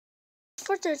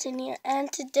for 13 here,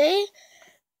 and today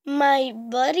my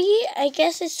buddy, I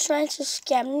guess, is trying to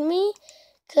scam me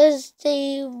because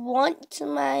they want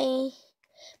my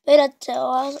beta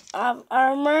tail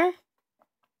armor,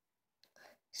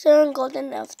 Silver and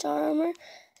Golden Avatar armor.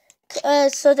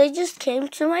 So they just came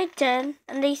to my den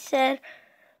and they said,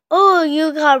 "Oh,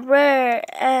 you got rare,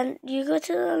 and you go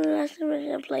to the last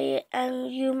dimension and play it,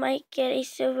 and you might get a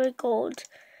silver gold."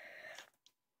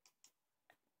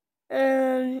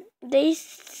 They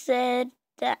said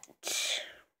that.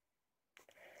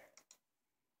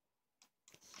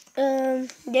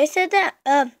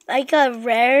 I got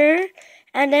rare,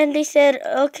 and then they said,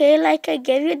 okay, like I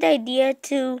gave you the idea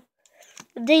to.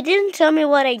 They didn't tell me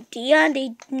what idea.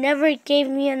 They never gave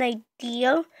me an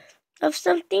idea of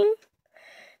something.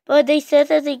 But they said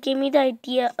that they gave me the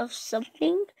idea of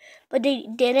something, but they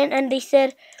didn't. And they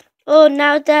said, "Oh,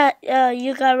 now that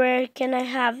you got rare, can I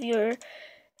have your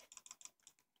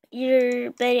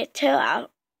beta tail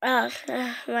out?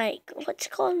 Like what's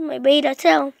it called? My beta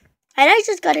tail." And I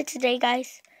just got it today,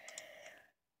 guys.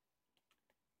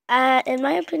 In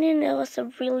my opinion, it was a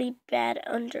really bad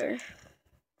under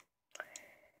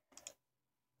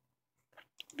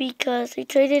because I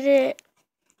traded it.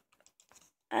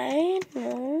 I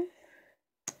know,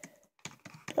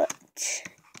 but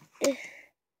it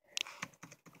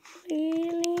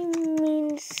really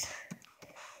means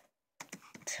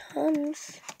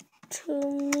tons to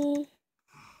me.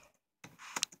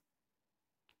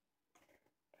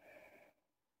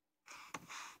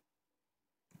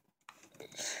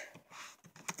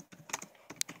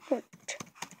 What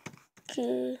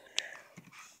good?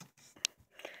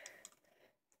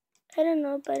 I don't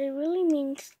know, but it really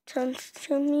means tons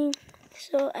to me.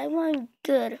 So I want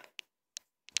good.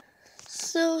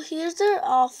 So here's their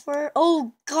offer.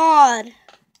 Oh God,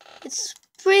 it's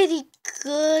pretty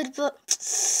good, but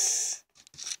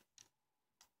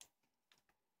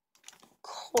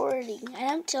recording. And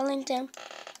I'm telling them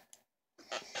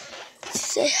to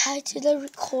say hi to the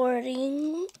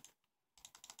recording.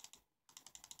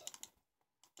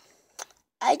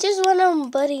 I just want to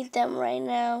buddy them right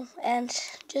now and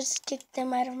just kick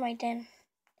them out of my den.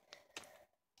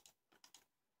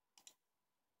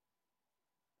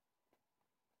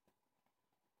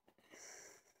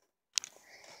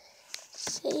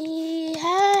 Say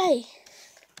hi.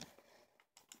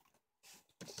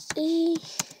 Say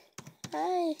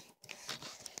hi.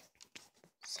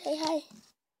 Say hi.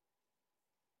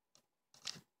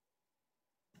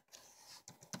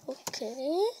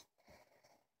 Okay.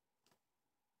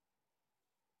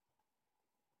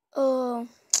 Oh,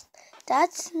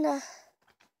 that's not.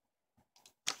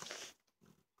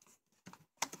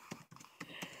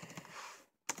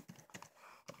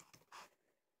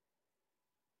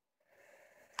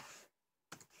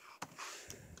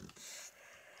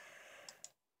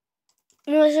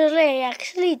 No, so I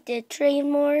actually did trade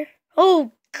more.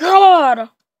 Oh God,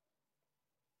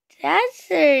 that's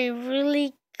a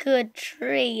really good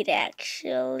trade,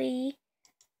 actually.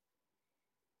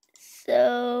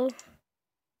 So,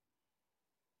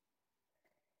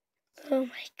 oh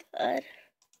my God.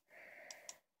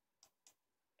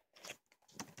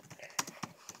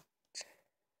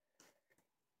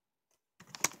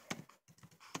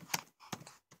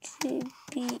 To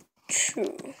be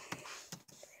true.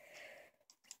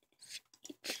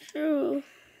 True.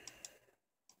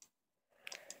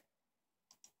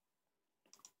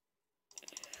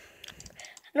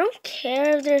 I don't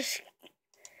care if there's.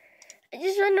 I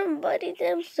just want to buddy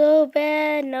them so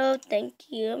bad. No, thank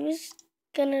you. I'm just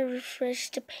gonna refresh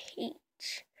the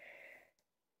page.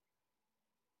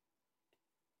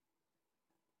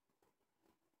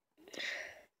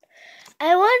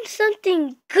 I want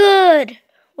something good.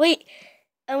 Wait,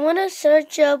 I want to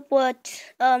search up what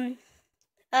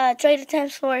trade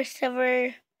times for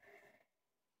silver,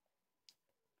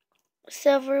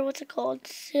 what's it called?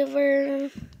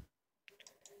 Silver.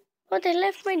 Oh, they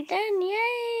left my den.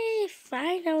 Yay!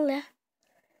 Finally.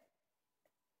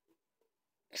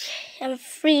 I'm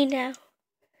free now.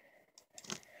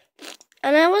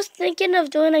 And I was thinking of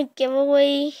doing a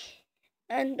giveaway.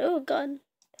 And oh God.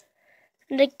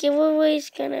 The giveaway is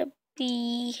gonna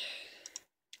be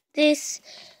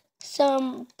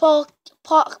some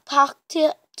polka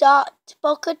dot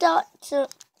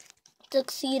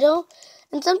tuxedo.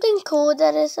 And something cool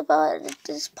that is about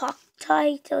this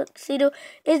polka tuxedo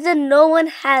is that no one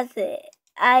has it.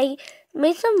 I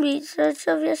made some research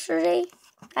on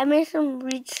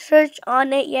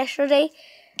it yesterday,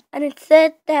 and it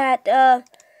said that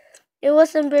it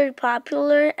wasn't very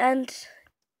popular, and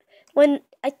when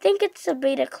I think it's a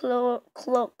beta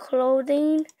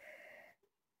clothing,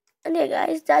 And yeah,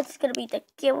 guys, that's gonna be the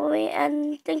giveaway.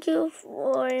 And thank you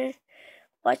for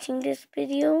watching this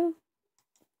video.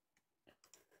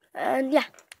 And yeah,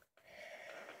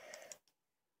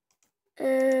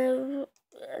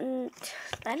 and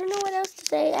I don't know what else to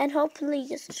say. And hopefully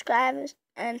you subscribe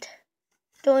and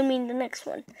join me in the next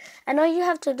one. And all you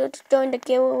have to do to join the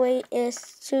giveaway is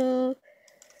to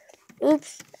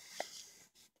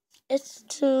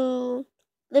to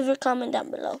leave a comment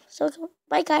down below. So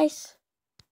bye, guys.